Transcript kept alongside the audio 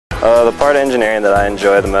The part of engineering that I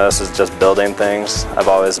enjoy the most is just building things. I've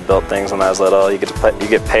always built things when I was little. You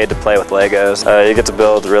get paid to play with Legos. You get to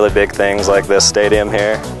build really big things like this stadium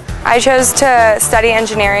here. I chose to study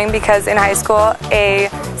engineering because in high school a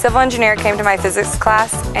civil engineer came to my physics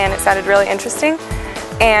class and it sounded really interesting.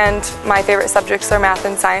 And my favorite subjects are math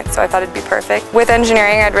and science, so I thought it'd be perfect. With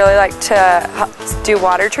engineering, I'd really like to do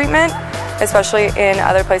water treatment, especially in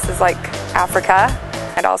other places like Africa.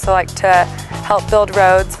 I'd also like to help build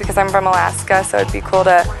roads because I'm from Alaska, so it'd be cool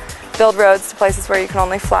to build roads to places where you can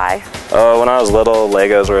only fly. When I was little,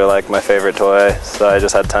 Legos were like my favorite toy, so I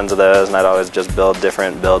just had tons of those, and I'd always just build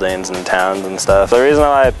different buildings and towns and stuff. The reason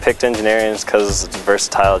why I picked engineering is because it's a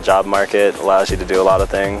versatile job market, allows you to do a lot of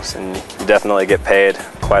things, and you definitely get paid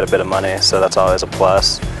quite a bit of money, so that's always a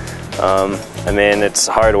plus. I mean, it's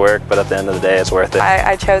hard work, but at the end of the day, it's worth it.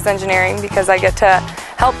 I chose engineering because I get to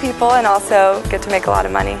help people and also get to make a lot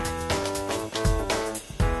of money.